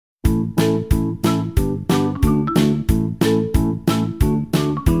Hey,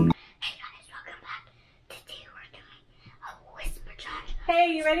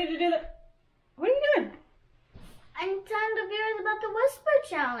 you ready to do the... What are you doing? I'm telling the viewers about the whisper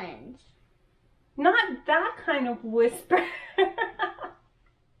challenge. Not that kind of whisper.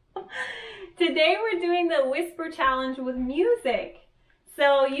 Today we're doing the whisper challenge with music.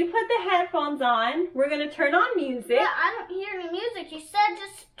 So you put the headphones on. We're going to turn on music. Yeah, I don't hear any music. You said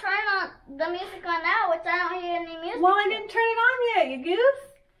just turn on the music on now, which I don't hear any music. Well, I didn't turn it on yet, you goose.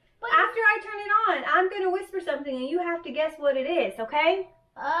 But after I turn it on, I'm going to whisper something and you have to guess what it is, okay?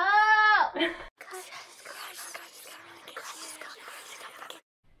 Oh!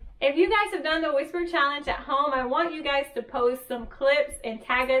 If you guys have done the whisper challenge at home, I want you guys to post some clips and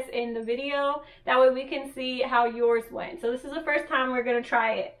tag us in the video. That way we can see how yours went. So this is the first time we're going to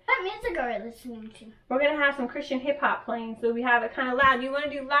try it. What music are we listening to? We're going to have some Christian hip hop playing, so we have it kind of loud. You want to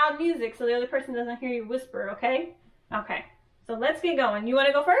do loud music so the other person doesn't hear you whisper, okay? Okay. So let's get going. You want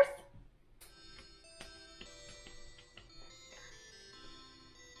to go first?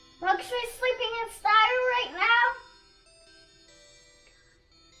 Luxury sleeping in style right now.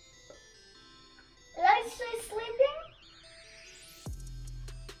 Luxury sleeping.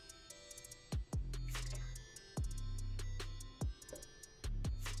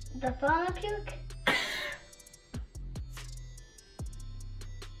 The phone puke.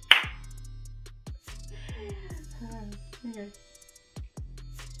 Okay.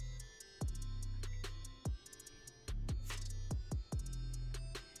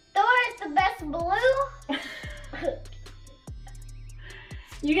 The best blue.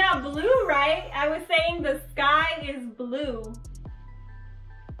 You got blue right. I was saying the sky is blue.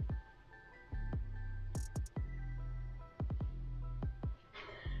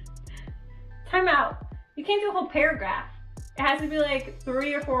 Time out. You can't do a whole paragraph. It has to be like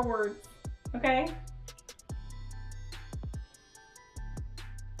 3 or 4 words, okay?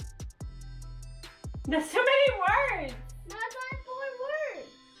 That's too many words. No, it's only 4 words.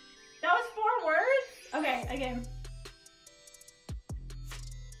 That was 4 words? Okay, again.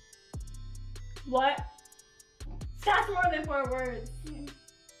 What? That's more than 4 words.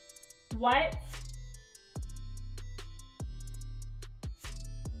 What?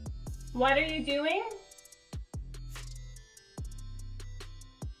 What are you doing?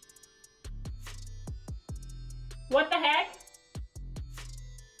 What the heck?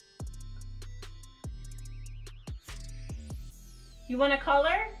 You want a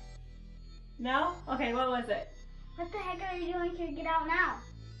color? No? Okay, what was it? What the heck are you doing to get out now?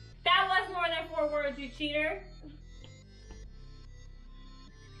 That was more than 4 words, you cheater.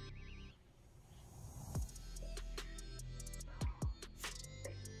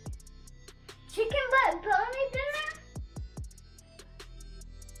 Chicken butt pony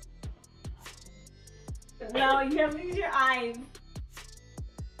dinner? No, you have to use your eyes.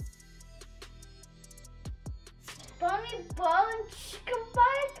 Pony ball and chicken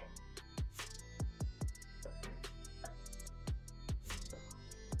butt?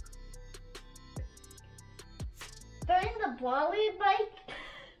 Throwing the bally bike?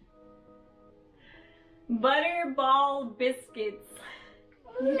 Butterball biscuits.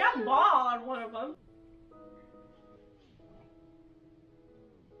 You got ball on one of them.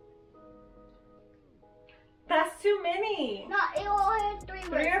 That's too many. No, it only had 3 words.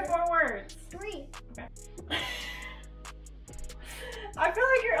 3 or 4 words. 3. Okay. I feel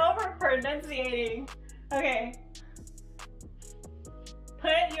like you're over pronunciating. Okay.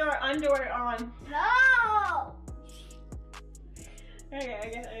 Put your underwear on. No! Okay, I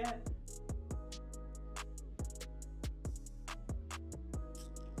get it.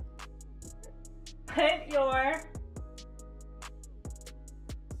 Put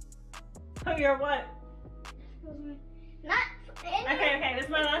your what? Not Okay, this is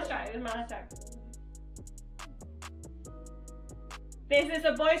my last try. This is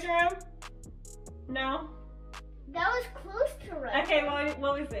a boys' room? No? That was close to right. Okay, what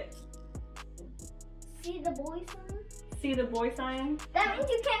was it? See the boy sign? See the boy sign? That means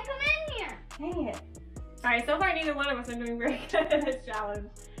you can't come in here. Dang it. Alright, so far neither one of us are doing very good at this challenge.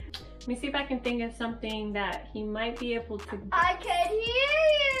 Let me see if I can think of something that he might be able to do. I can hear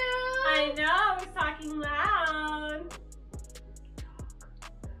you. I know, I was talking loud.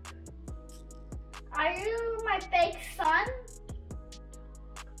 Are you my fake son?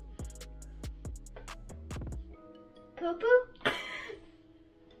 Poo poo?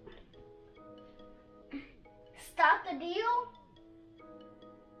 Stop the deal?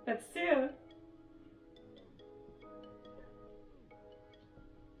 That's 2.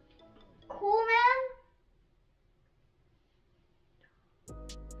 Cool man?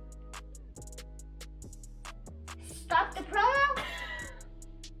 the promo?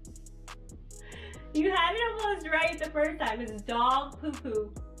 You had it almost right the first time. It's dog poo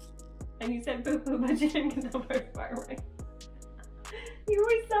poo. And you said poo poo, but you didn't get the first part right. You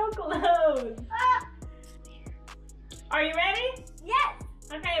were so close. Are you ready? Yes.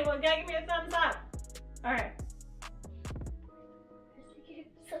 Okay, well, give me a thumbs up. All right.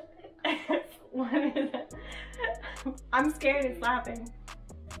 What is it? I'm scared it's laughing.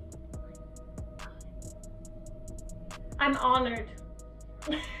 I'm honored.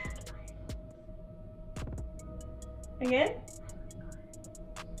 Again?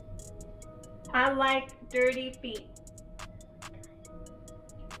 I like dirty feet.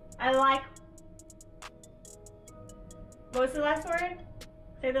 I like... What's the last word?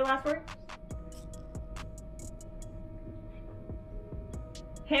 Say the last word.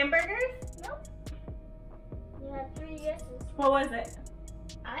 Hamburgers? Nope. You had 3 guesses. What was it?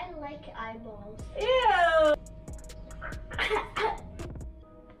 I like eyeballs. Ew!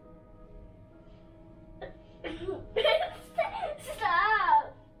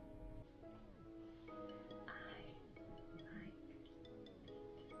 Stop!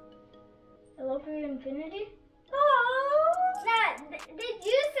 Hello for infinity? Oh! Did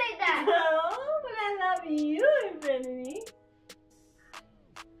you say that? No, but I love you, Infinity.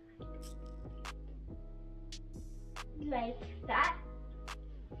 Like that?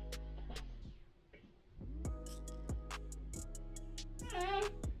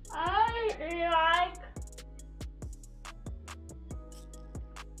 I like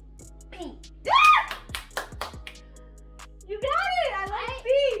Pete. You got it! I like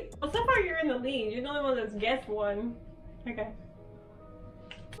feet! Well, so far you're in the lead. You're the only one that's guessed one. Okay.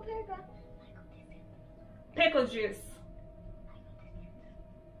 Okay, go. Pickle juice.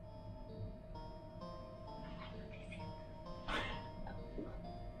 I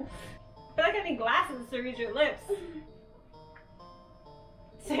feel like I need glasses to read your lips.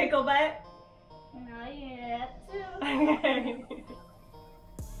 Tickle butt. Not yet. Okay.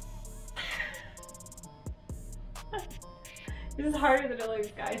 This is harder than it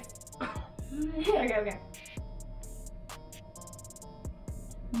looks, guys. Okay.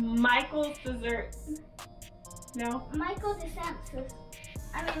 Michael's dessert. No? Michael DeSantis.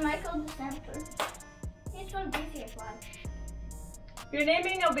 Michael DeSantis. He's from DC Fly. You're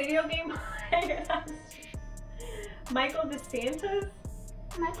naming a video game? Michael DeSantis?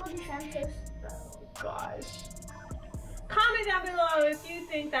 Michael DeSantis. Oh gosh. Comment down below if you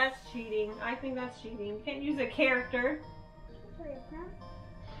think that's cheating. I think that's cheating. You can't use a character.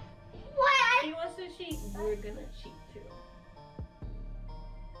 What? He wants to cheat. We're gonna cheat too.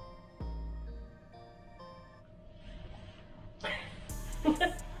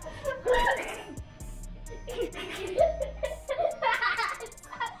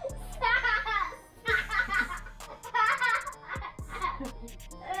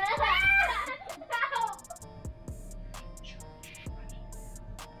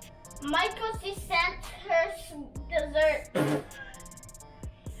 Michael DeSantis dessert.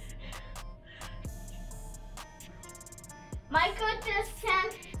 Michael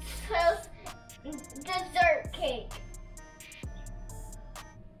DeSantis dessert cake.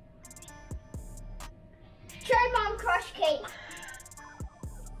 Cherry Bomb Crush cake.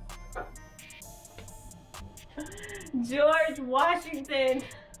 George Washington.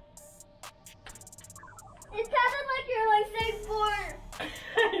 It sounded like you're like saying four.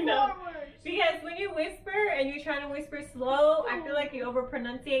 I know. Four words. Because when you whisper and you're trying to whisper slow, I feel like you over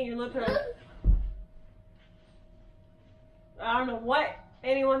pronunciate your lips. I don't know what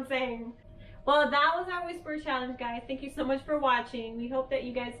anyone's saying. Well, that was our whisper challenge, guys. Thank you so much for watching. We hope that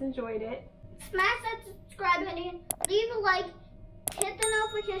you guys enjoyed it. Smash that subscribe button, leave a like, hit the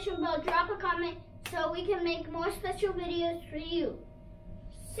notification bell, drop a comment so we can make more special videos for you.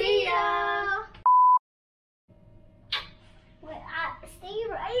 See ya! Wait, stay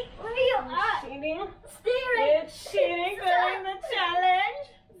right where you are. Cheating. Stay right. It's cheating.